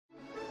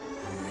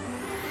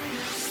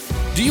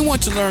Do you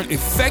want to learn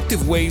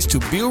effective ways to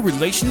build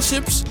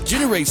relationships,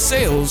 generate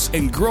sales,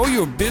 and grow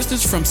your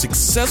business from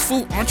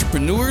successful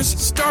entrepreneurs,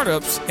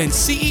 startups, and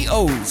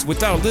CEOs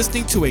without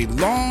listening to a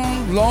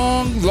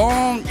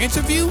long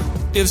interview?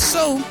 If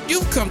so,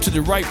 you've come to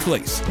the right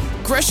place.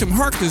 Gresham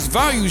Harkless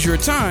values your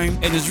time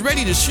and is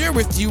ready to share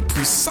with you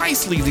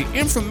precisely the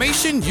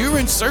information you're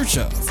in search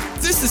of.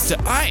 This is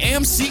the I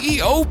Am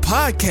CEO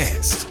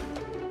podcast.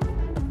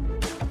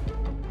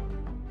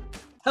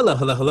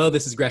 Hello.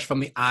 This is Gresh from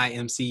the I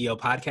Am CEO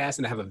podcast,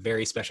 and I have a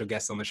very special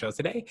guest on the show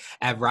today.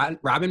 I have Robin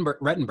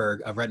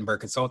Rettenberg of Rettenberg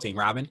Consulting.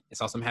 Robin,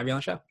 it's awesome to have you on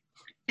the show.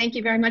 Thank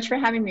you very much for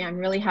having me. I'm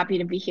really happy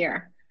to be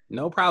here.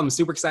 No problem.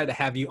 Super excited to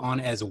have you on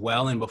as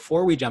well. And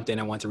before we jumped in,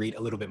 I want to read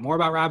a little bit more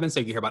about Robin so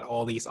you can hear about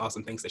all these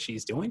awesome things that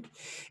she's doing.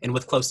 And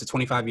with close to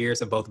 25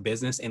 years of both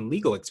business and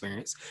legal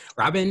experience,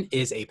 Robin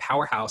is a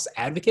powerhouse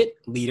advocate,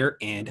 leader,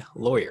 and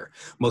lawyer.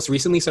 Most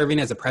recently serving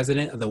as the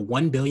president of the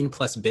 1 billion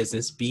plus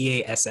business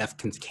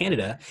BASF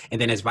Canada, and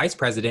then as vice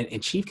president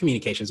and chief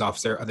communications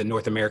officer of the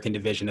North American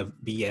division of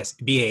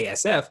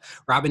BASF.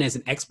 Robin is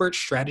an expert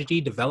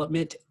strategy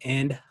development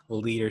and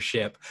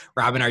leadership.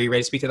 Robin, are you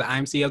ready to speak to the I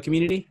Am CEO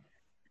community?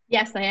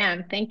 Yes, I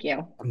am. Thank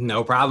you.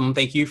 No problem.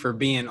 Thank you for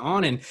being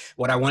on. And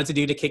what I wanted to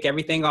do to kick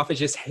everything off is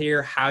just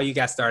hear how you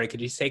got started. Could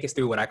you take us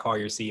through what I call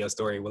your CEO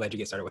story? We'll let you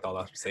get started with all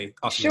that.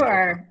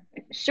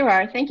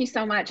 Sure. Thank you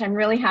so much. I'm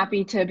really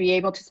happy to be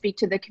able to speak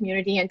to the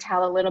community and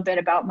tell a little bit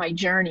about my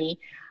journey.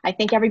 I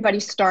think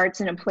everybody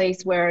starts in a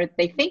place where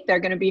they think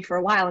they're going to be for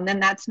a while, and then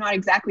that's not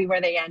exactly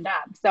where they end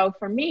up. So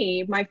for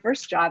me, my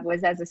first job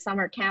was as a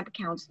summer camp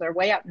counselor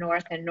way up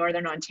north in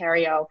Northern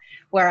Ontario,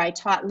 where I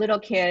taught little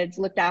kids,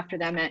 looked after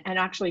them, and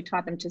actually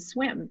taught them to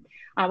swim,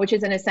 which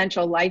is an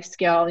essential life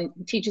skill. It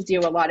teaches you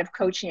a lot of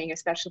coaching,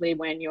 especially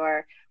when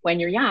you're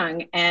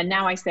young. And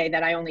now I say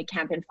that I only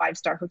camp in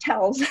 5-star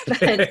hotels,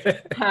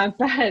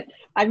 but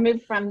I've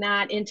moved from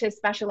that into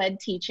special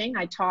ed teaching.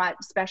 I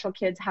taught special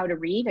kids how to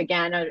read,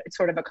 again,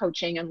 sort of a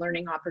coaching and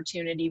learning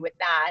opportunity with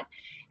that.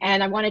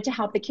 And I wanted to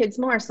help the kids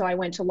more. So I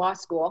went to law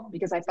school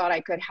because I thought I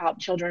could help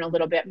children a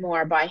little bit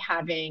more by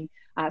having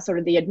sort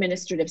of the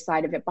administrative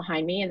side of it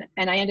behind me.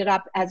 And I ended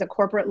up as a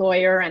corporate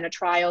lawyer and a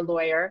trial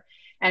lawyer,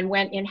 and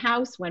went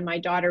in-house when my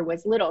daughter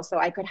was little so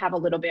I could have a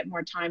little bit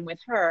more time with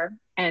her,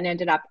 and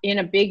ended up in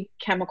a big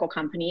chemical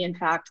company, in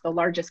fact, the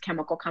largest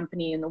chemical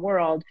company in the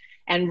world,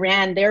 and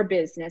ran their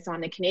business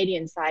on the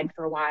Canadian side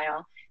for a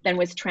while, then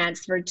was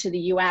transferred to the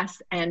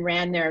US and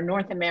ran their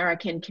North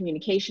American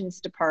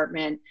communications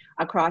department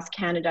across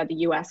Canada, the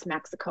US,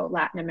 Mexico,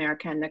 Latin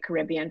America, and the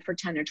Caribbean for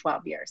 10 or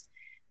 12 years.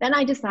 Then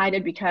I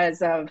decided,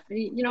 because of,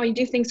 you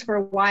do things for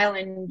a while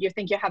and you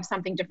think you have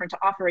something different to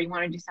offer, you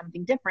want to do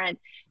something different.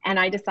 And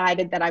I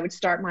decided that I would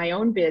start my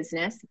own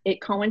business.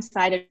 It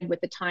coincided with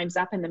the Time's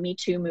Up and the Me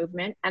Too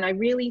movement. And I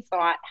really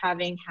thought,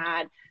 having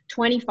had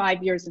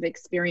 25 years of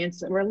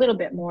experience or a little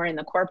bit more in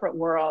the corporate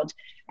world,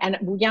 and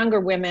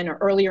younger women or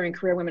earlier in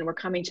career women were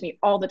coming to me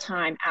all the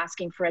time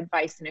asking for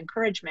advice and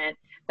encouragement,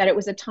 that it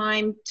was a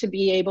time to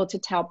be able to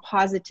tell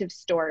positive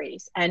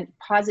stories and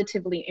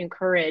positively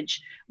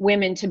encourage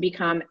women to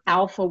become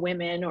alpha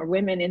women or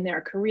women in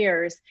their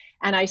careers.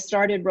 And I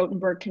started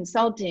Rettenberg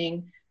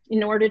Consulting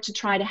in order to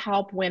try to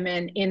help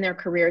women in their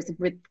careers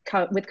with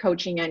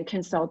coaching and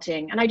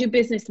consulting. And I do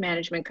business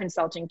management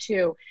consulting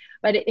too,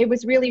 but it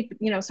was really,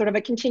 sort of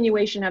a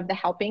continuation of the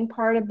helping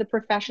part of the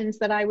professions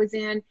that I was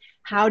in.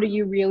 How do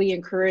you really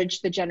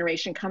encourage the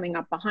generation coming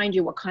up behind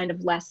you? What kind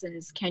of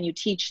lessons can you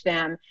teach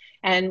them?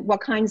 And what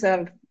kinds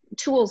of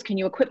tools can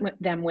you equip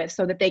them with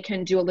so that they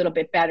can do a little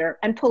bit better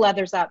and pull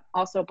others up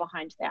also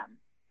behind them?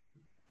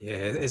 Yeah,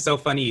 it's so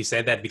funny you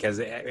said that, because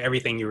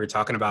everything you were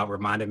talking about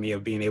reminded me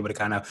of being able to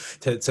kind of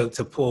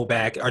to pull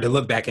back, or to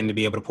look back and to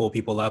be able to pull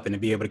people up and to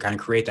be able to kind of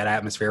create that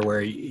atmosphere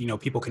where,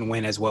 people can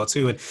win as well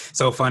too. And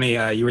so funny,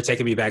 you were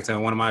taking me back to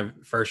one of my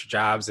first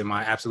jobs and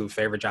my absolute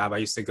favorite job. I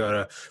used to go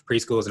to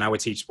preschools and I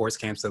would teach sports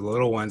camps to the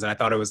little ones. And I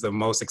thought it was the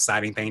most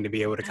exciting thing to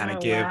be able to kind of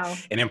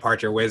give and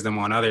impart your wisdom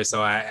on others.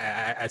 So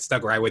I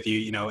stuck right with you,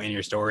 in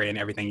your story and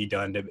everything you've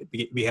done to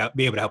be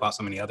able to help out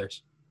so many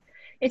others.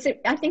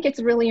 I think it's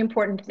a really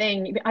important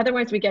thing.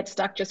 Otherwise, we get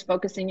stuck just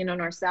focusing in on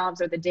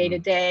ourselves or the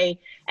day-to-day,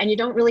 and you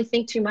don't really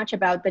think too much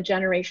about the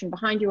generation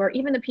behind you or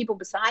even the people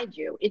beside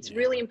you. It's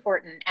really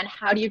important. And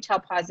how do you tell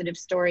positive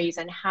stories,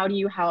 and how do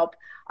you help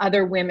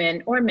other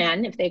women or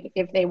men if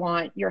they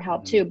want your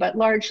help too? But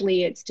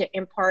largely it's to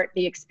impart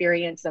the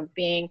experience of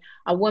being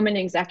a woman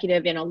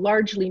executive in a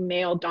largely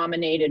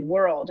male-dominated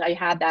world. I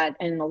had that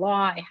in the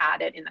law, I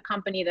had it in the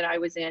company that I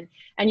was in,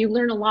 and you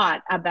learn a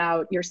lot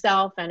about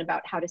yourself and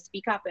about how to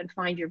speak up and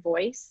find your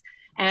voice,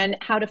 and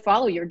how to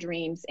follow your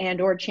dreams and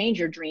or change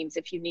your dreams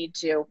if you need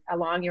to,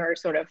 along your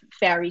sort of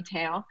fairy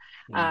tale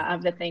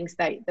of the things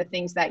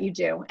that you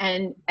do.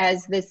 And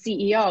as the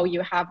CEO,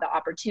 you have the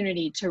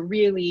opportunity to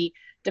really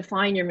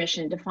define your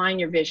mission, define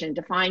your vision,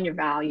 define your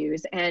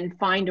values, and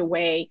find a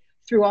way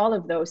through all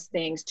of those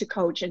things to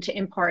coach and to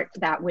impart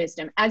that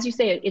wisdom. As you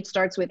say, it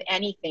starts with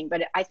anything,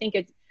 but I think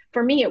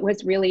for me, it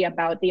was really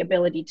about the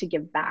ability to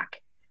give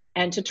back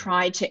and to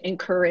try to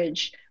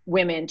encourage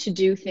women to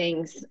do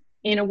things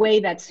in a way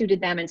that suited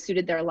them and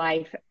suited their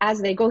life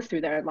as they go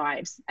through their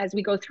lives, as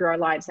we go through our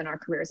lives and our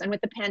careers. And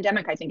with the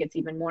pandemic, I think it's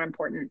even more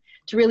important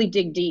to really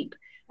dig deep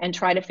and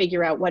try to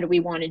figure out, what do we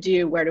want to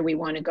do? Where do we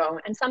want to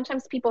go? And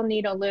sometimes people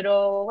need a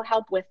little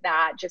help with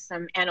that, just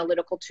some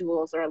analytical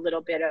tools or a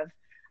little bit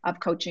of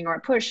coaching or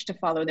a push to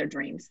follow their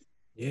dreams.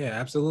 Yeah,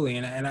 absolutely.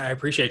 And I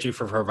appreciate you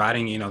for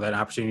providing, that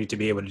opportunity to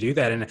be able to do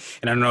that. And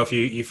I don't know if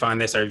you find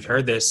this or you've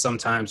heard this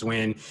sometimes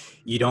when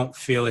you don't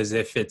feel as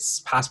if it's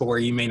possible, or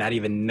you may not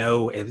even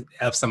know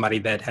of somebody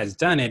that has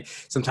done it.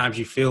 Sometimes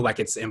you feel like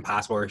it's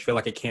impossible or you feel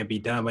like it can't be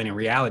done. But in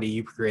reality,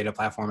 you create a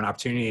platform and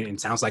opportunity. And it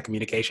sounds like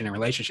communication and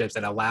relationships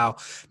that allow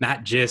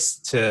not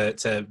just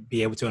to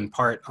be able to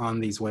impart on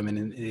these women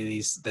and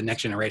the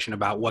next generation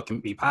about what can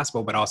be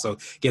possible, but also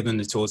give them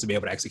the tools to be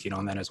able to execute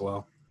on that as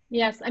well.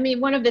 Yes. I mean,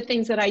 one of the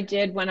things that I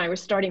did when I was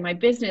starting my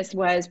business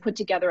was put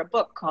together a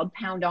book called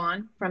Pound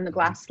On: From the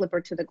Glass Slipper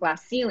to the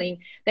Glass Ceiling,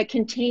 that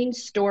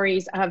contains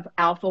stories of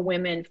alpha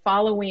women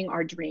following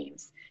our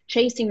dreams,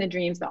 chasing the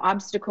dreams, the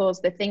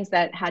obstacles, the things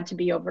that had to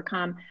be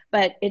overcome.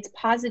 But it's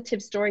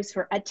positive stories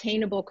for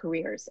attainable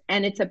careers.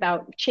 And it's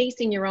about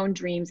chasing your own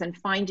dreams and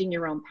finding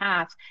your own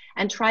path,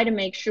 and try to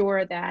make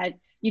sure that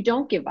you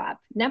don't give up.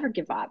 Never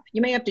give up.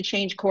 You may have to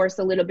change course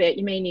a little bit.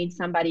 You may need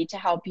somebody to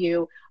help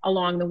you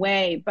along the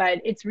way,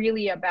 but it's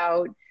really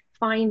about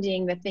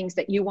finding the things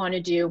that you want to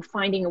do,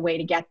 finding a way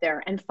to get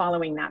there, and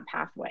following that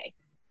pathway.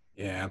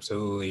 Yeah,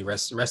 absolutely.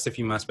 Rest if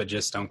you must, but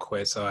just don't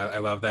quit. So I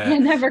love that. Yeah,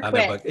 never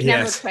quit.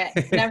 Yes. Never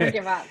quit. Never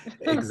give up.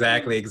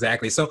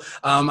 Exactly. So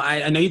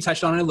I know you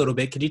touched on it a little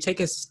bit. Could you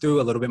take us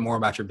through a little bit more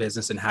about your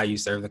business and how you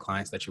serve the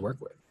clients that you work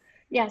with?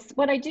 Yes,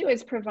 what I do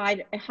is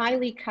provide a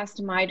highly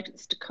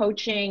customized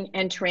coaching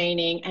and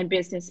training and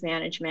business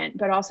management,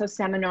 but also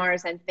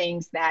seminars and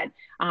things that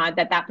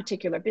that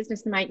particular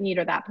business might need,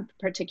 or that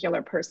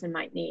particular person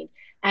might need.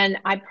 And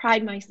I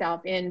pride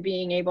myself in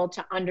being able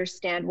to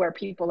understand where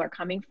people are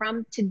coming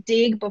from, to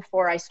dig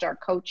before I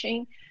start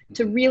coaching,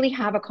 to really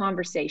have a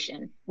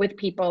conversation with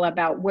people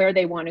about where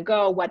they want to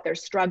go, what they're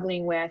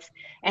struggling with.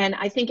 And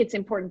I think it's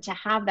important to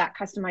have that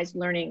customized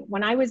learning.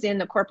 When I was in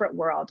the corporate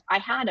world, I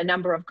had a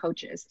number of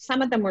coaches.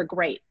 Some of them were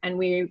great, and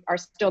we are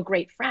still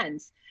great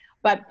friends.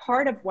 But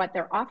part of what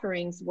their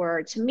offerings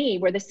were to me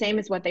were the same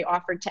as what they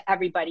offered to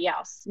everybody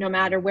else, no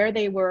matter where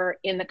they were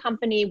in the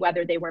company,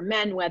 whether they were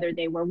men, whether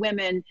they were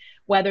women,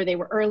 whether they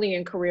were early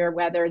in career,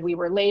 whether we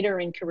were later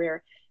in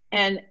career.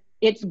 And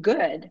it's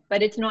good,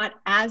 but it's not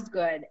as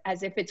good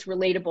as if it's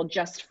relatable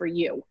just for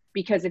you.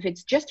 Because if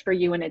it's just for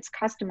you and it's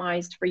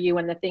customized for you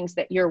and the things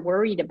that you're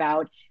worried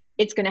about,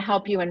 it's going to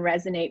help you and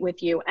resonate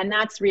with you. And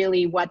that's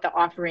really what the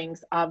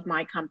offerings of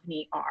my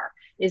company are,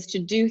 is to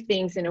do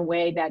things in a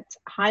way that's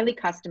highly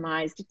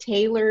customized,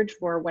 tailored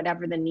for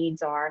whatever the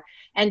needs are,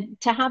 and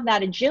to have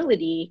that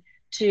agility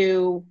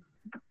to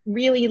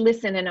really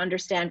listen and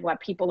understand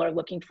what people are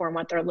looking for and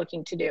what they're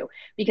looking to do.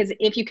 Because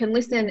if you can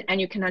listen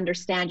and you can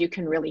understand, you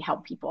can really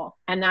help people.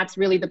 And that's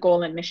really the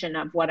goal and mission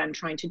of what I'm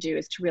trying to do,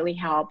 is to really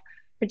help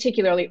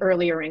particularly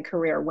earlier in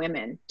career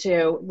women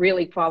to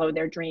really follow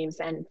their dreams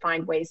and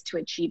find ways to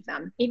achieve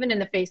them, even in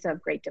the face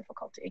of great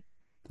difficulty.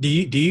 Do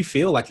you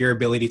feel like your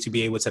ability to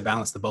be able to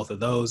balance the both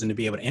of those and to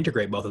be able to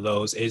integrate both of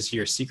those is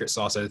your secret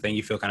sauce, or the thing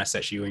you feel kind of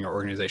sets you and your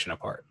organization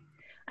apart?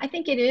 I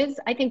think it is.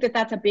 I think that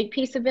that's a big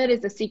piece of it,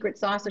 is the secret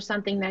sauce, or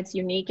something that's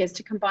unique, is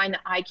to combine the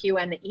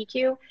IQ and the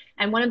EQ.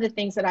 And one of the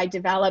things that I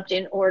developed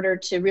in order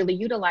to really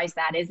utilize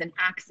that is an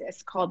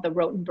axis called the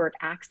Rotenberg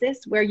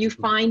axis, where you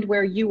find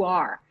where you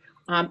are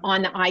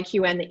on the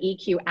IQ and the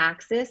EQ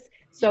axis,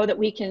 so that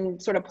we can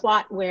sort of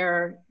plot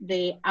where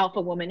the alpha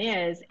woman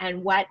is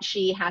and what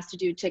she has to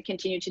do to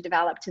continue to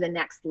develop to the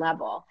next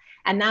level.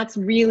 And that's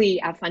really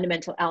a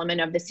fundamental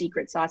element of the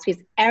secret sauce,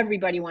 because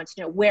everybody wants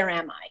to know, where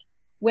am I?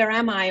 Where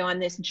am I on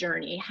this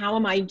journey? How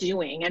am I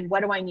doing? And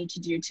what do I need to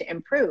do to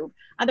improve?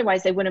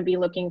 Otherwise, they wouldn't be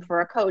looking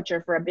for a coach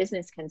or for a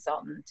business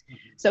consultant.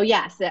 So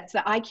yes, that's the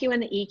IQ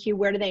and the EQ.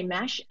 Where do they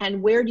mesh?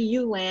 And where do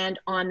you land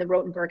on the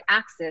Rotenberg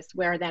axis,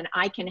 where then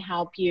I can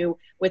help you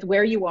with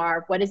where you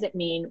are? What does it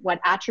mean?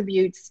 What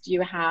attributes do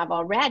you have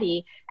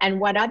already? And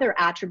what other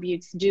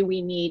attributes do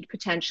we need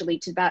potentially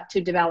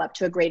to develop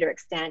to a greater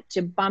extent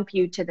to bump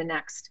you to the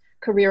next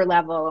career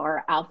level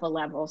or alpha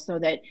level, so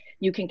that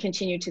you can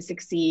continue to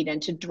succeed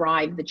and to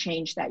drive the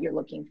change that you're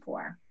looking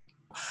for?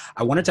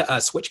 I wanted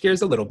to switch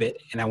gears a little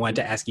bit, and I wanted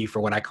to ask you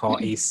for what I call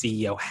a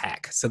CEO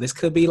hack. So this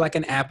could be like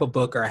an app, a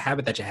book, or a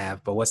habit that you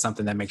have, but what's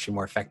something that makes you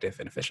more effective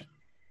and efficient?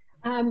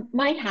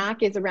 My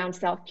hack is around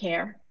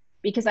self-care,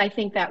 because I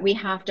think that we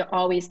have to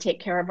always take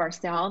care of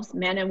ourselves,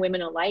 men and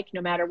women alike, no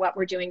matter what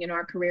we're doing in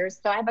our careers.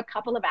 So I have a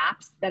couple of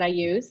apps that I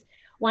use.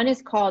 One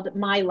is called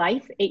My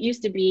Life. It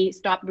used to be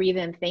Stop, Breathe,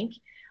 and Think,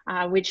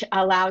 which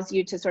allows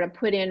you to sort of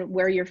put in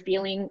where you're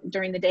feeling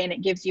during the day, and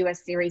it gives you a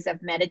series of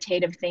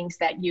meditative things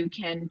that you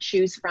can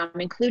choose from,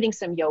 including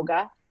some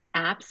yoga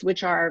apps,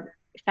 which are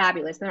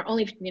fabulous. They're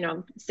only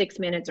 6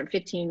 minutes or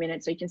 15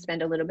 minutes, so you can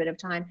spend a little bit of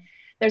time.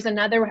 There's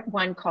another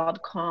one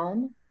called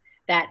Calm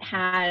that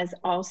has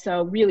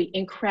also really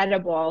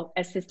incredible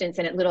assistance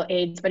and little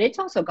aids, but it's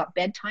also got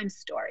bedtime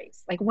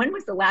stories. Like, when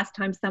was the last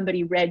time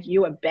somebody read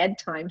you a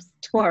bedtime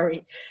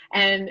story?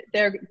 And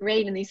they're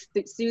great in these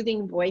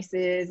soothing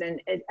voices.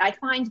 And I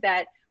find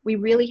that we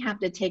really have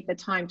to take the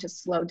time to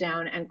slow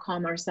down and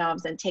calm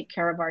ourselves and take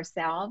care of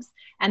ourselves.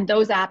 And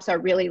those apps are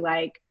really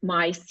like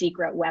my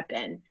secret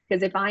weapon.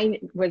 Because if I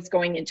was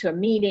going into a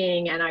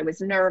meeting and I was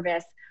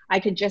nervous,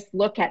 I could just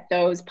look at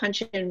those,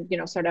 punch in,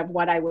 sort of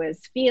what I was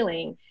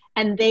feeling,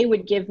 and they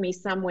would give me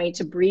some way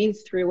to breathe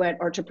through it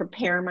or to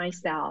prepare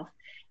myself.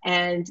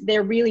 And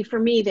they're really, for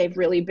me, they've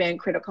really been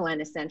critical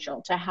and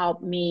essential to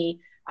help me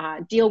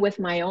deal with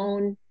my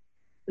own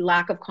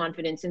lack of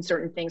confidence in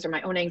certain things or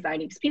my own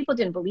anxiety, because people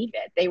didn't believe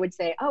it. They would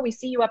say, "Oh, we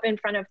see you up in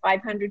front of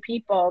 500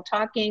 people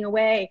talking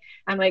away."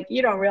 I'm like,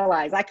 "You don't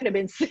realize I could have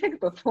been sick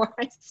before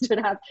I stood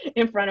up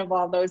in front of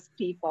all those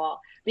people,"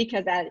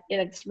 because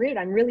it's rude.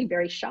 I'm really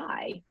very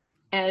shy.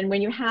 And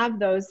when you have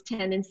those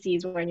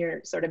tendencies, when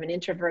you're sort of an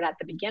introvert at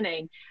the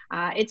beginning,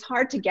 it's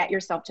hard to get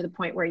yourself to the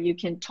point where you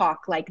can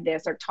talk like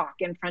this or talk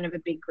in front of a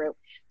big group.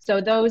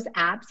 So those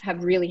apps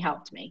have really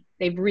helped me.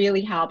 They've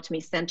really helped me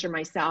center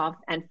myself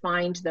and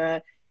find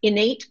the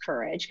innate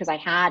courage, because I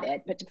had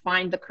it, but to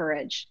find the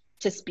courage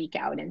to speak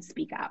out and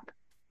speak up.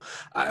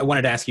 I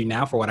wanted to ask you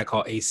now for what I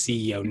call a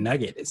CEO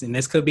nugget. And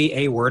this could be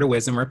a word of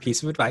wisdom or a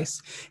piece of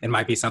advice. It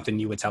might be something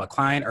you would tell a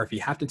client, or if you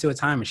have to do a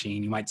time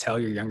machine, you might tell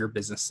your younger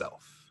business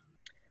self.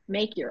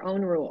 Make your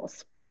own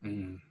rules.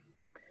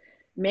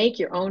 Make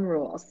your own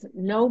rules.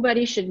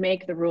 Nobody should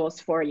make the rules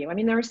for you. I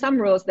mean, there are some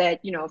rules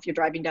that, if you're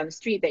driving down the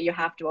street, that you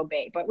have to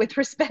obey. But with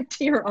respect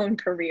to your own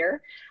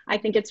career, I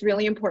think it's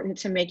really important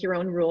to make your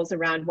own rules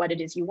around what it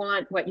is you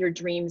want, what your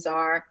dreams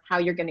are, how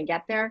you're going to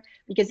get there.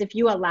 Because if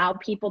you allow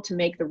people to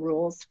make the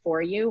rules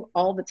for you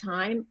all the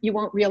time, you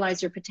won't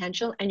realize your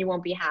potential and you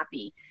won't be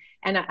happy.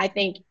 And I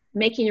think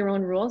making your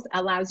own rules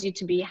allows you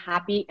to be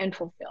happy and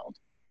fulfilled.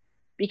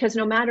 Because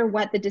no matter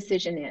what the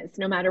decision is,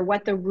 no matter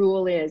what the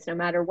rule is, no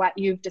matter what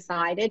you've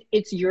decided,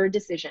 it's your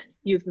decision.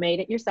 You've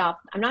made it yourself.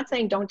 I'm not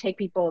saying don't take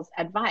people's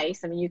advice.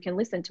 I mean, you can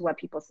listen to what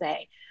people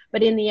say,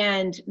 but in the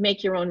end,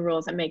 make your own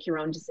rules and make your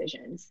own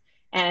decisions.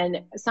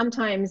 And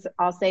sometimes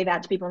I'll say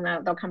that to people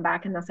and they'll come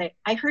back and they'll say,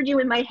 "I heard you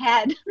in my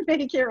head,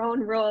 make your own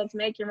rules,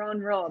 make your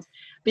own rules."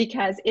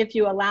 Because if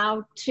you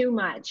allow too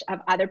much of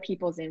other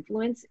people's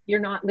influence, you're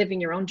not living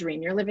your own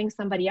dream, you're living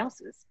somebody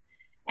else's.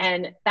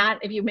 And that,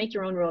 if you make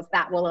your own rules,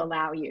 that will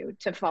allow you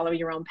to follow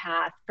your own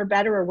path. For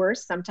better or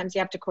worse, sometimes you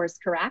have to course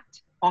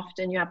correct.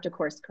 Often you have to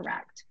course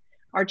correct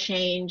or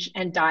change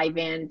and dive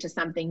into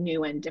something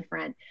new and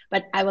different.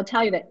 But I will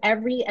tell you that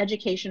every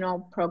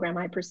educational program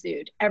I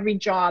pursued, every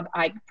job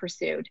I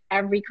pursued,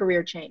 every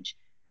career change,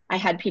 I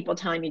had people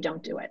telling me,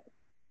 "Don't do it."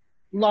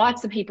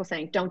 Lots of people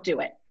saying, "Don't do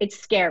it. It's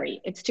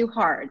scary. It's too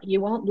hard. You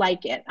won't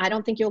like it. I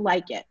don't think you'll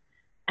like it."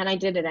 And I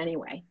did it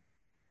anyway.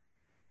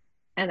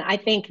 And I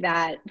think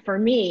that for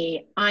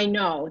me, I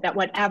know that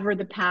whatever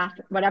the path,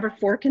 whatever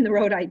fork in the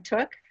road I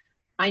took,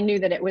 I knew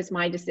that it was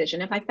my decision.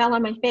 If I fell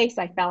on my face,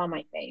 I fell on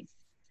my face.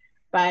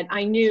 But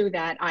I knew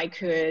that I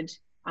could,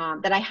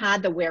 that I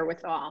had the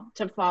wherewithal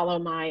to follow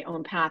my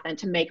own path and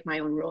to make my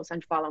own rules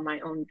and follow my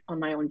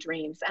own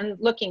dreams. And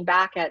looking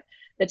back at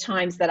the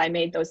times that I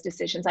made those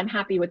decisions, I'm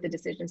happy with the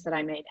decisions that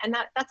I made. And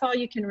that's all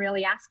you can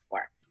really ask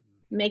for.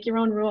 Make your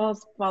own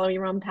rules, follow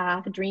your own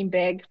path, dream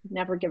big,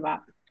 never give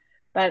up.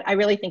 But I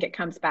really think it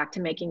comes back to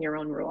making your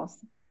own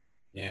rules.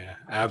 Yeah,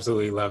 I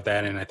absolutely love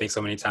that. And I think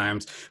so many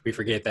times we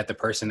forget that the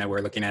person that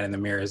we're looking at in the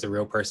mirror is the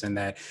real person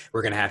that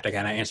we're going to have to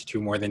kind of answer to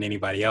more than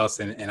anybody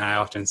else. And I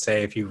often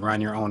say, if you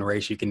run your own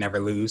race, you can never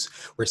lose.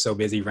 We're so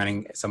busy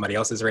running somebody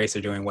else's race or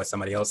doing what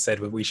somebody else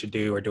said what we should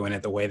do or doing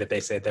it the way that they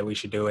said that we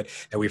should do it,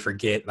 that we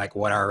forget like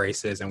what our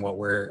race is and what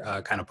we're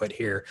kind of put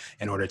here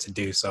in order to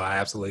do. So I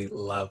absolutely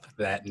love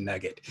that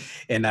nugget.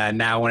 And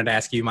now I wanted to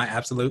ask you my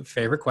absolute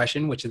favorite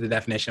question, which is the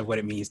definition of what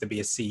it means to be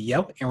a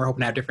CEO. And we're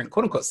hoping to have different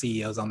quote unquote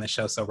CEOs on this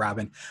show. So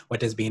Robin, what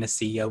does being a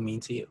CEO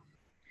mean to you?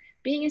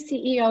 Being a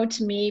CEO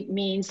to me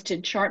means to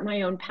chart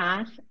my own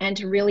path and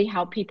to really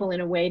help people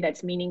in a way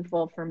that's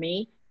meaningful for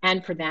me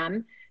and for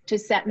them, to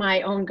set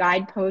my own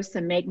guideposts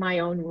and make my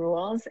own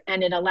rules.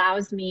 And it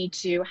allows me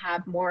to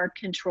have more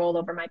control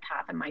over my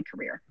path and my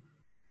career.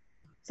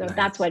 So nice.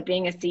 That's what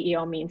being a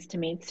CEO means to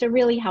me. It's to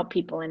really help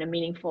people in a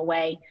meaningful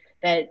way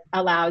that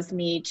allows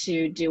me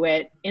to do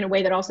it in a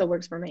way that also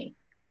works for me.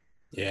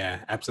 Yeah,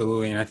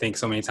 absolutely. And I think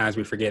so many times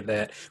we forget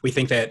that. We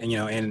think that, you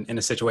know, in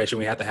a situation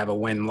we have to have a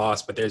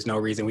win-loss, but there's no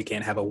reason we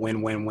can't have a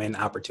win-win-win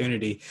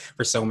opportunity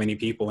for so many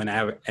people. And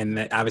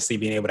obviously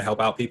being able to help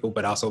out people,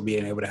 but also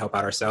being able to help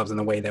out ourselves in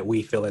the way that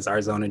we feel is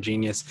our zone of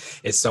genius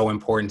is so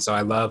important. So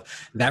I love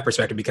that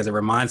perspective because it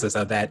reminds us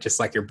of that, just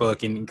like your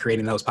book, and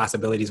creating those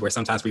possibilities where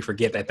sometimes we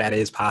forget that that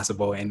is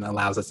possible and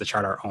allows us to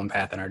chart our own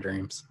path and our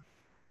dreams.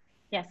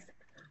 Yes.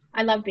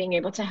 I love being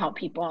able to help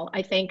people.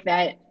 I think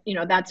that,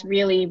 that's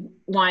really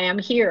why I'm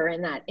here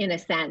in a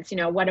sense.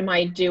 What am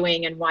I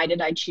doing and why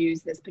did I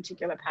choose this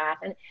particular path?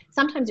 And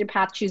sometimes your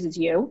path chooses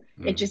you.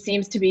 It just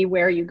seems to be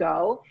where you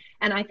go.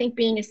 And I think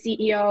being a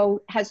CEO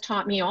has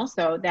taught me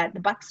also that the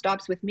buck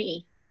stops with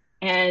me.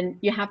 And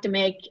I have to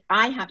make,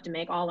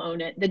 I'll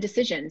own it, the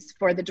decisions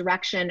for the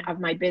direction of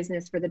my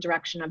business, for the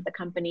direction of the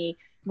company,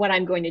 what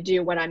I'm going to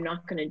do, what I'm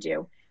not going to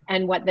do,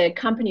 and what the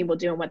company will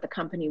do and what the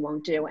company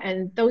won't do.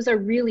 And those are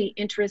really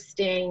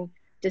interesting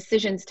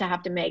decisions to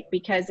have to make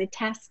because it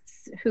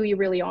tests who you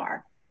really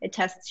are. It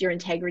tests your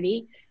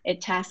integrity.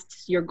 It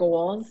tests your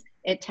goals.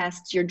 It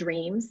tests your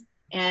dreams.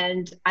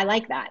 And I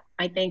like that.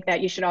 I think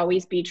that you should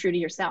always be true to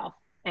yourself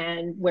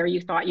and where you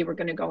thought you were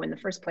going to go in the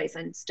first place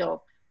and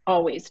still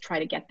always try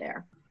to get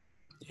there.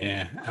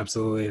 Yeah,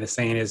 absolutely. The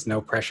saying is no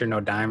pressure, no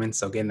diamonds.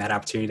 So getting that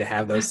opportunity to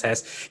have those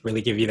tests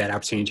really give you that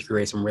opportunity to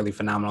create some really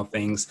phenomenal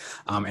things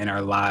in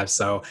our lives.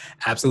 So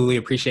absolutely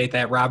appreciate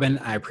that, Robin.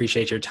 I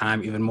appreciate your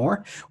time even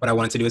more. What I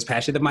wanted to do is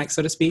pass you the mic,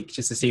 so to speak,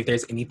 just to see if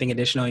there's anything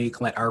additional you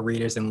can let our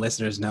readers and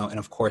listeners know. And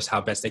of course,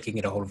 how best they can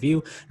get a hold of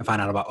you and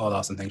find out about all the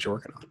awesome things you're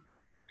working on.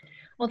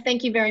 Well,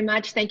 thank you very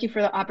much. Thank you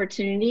for the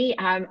opportunity.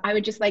 I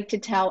would just like to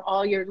tell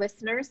all your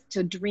listeners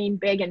to dream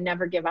big and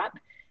never give up.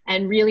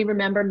 And really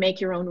remember,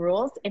 make your own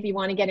rules. If you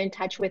want to get in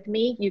touch with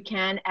me, you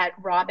can at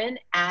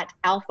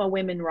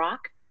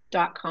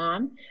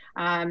robin@alphawomenrock.com.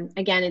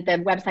 Again, the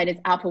website is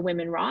Alpha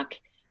Women Rock,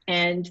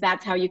 and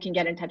that's how you can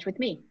get in touch with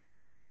me.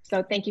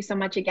 So thank you so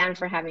much again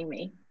for having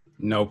me.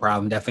 No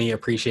problem. Definitely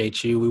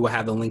appreciate you. We will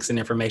have the links and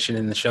information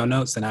in the show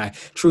notes. And I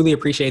truly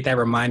appreciate that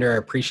reminder. I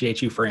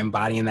appreciate you for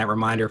embodying that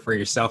reminder for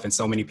yourself and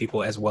so many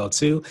people as well,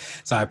 too.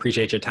 So I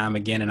appreciate your time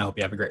again, and I hope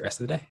you have a great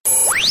rest of the day.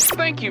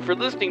 Thank you for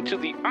listening to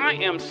the I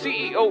Am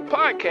CEO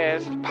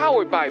podcast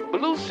powered by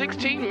Blue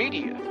 16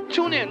 Media.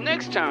 Tune in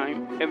next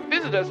time and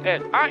visit us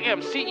at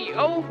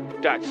imceo.co.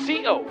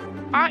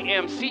 I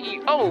Am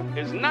CEO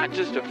is not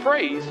just a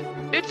phrase,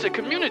 it's a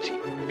community.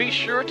 Be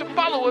sure to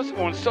follow us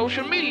on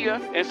social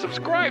media and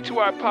subscribe to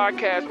our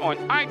podcast on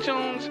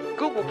iTunes,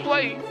 Google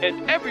Play,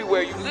 and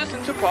everywhere you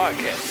listen to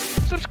podcasts.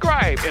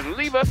 Subscribe and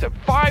leave us a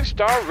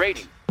 5-star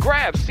rating.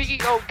 Grab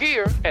CEO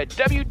Gear at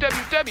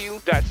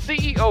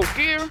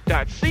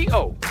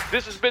www.ceogear.co.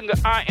 This has been the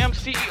I Am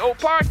CEO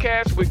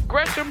podcast with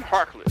Gresham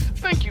Harkless.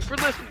 Thank you for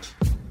listening.